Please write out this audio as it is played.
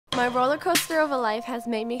My roller coaster of a life has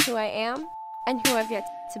made me who I am and who I've yet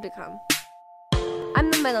to become.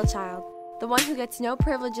 I'm the middle child, the one who gets no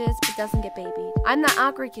privileges but doesn't get babied. I'm that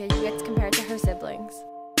awkward kid who gets compared to her siblings.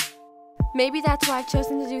 Maybe that's why I've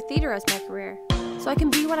chosen to do theater as my career, so I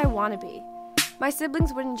can be what I want to be. My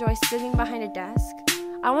siblings would enjoy sitting behind a desk.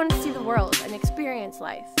 I want to see the world and experience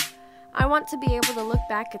life. I want to be able to look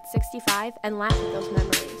back at 65 and laugh at those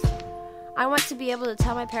memories. I want to be able to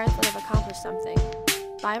tell my parents that I've accomplished something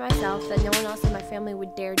by myself that no one else in my family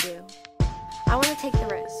would dare do. I want to take the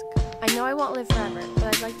risk. I know I won't live forever, but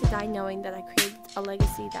I'd like to die knowing that I created a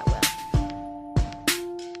legacy that will.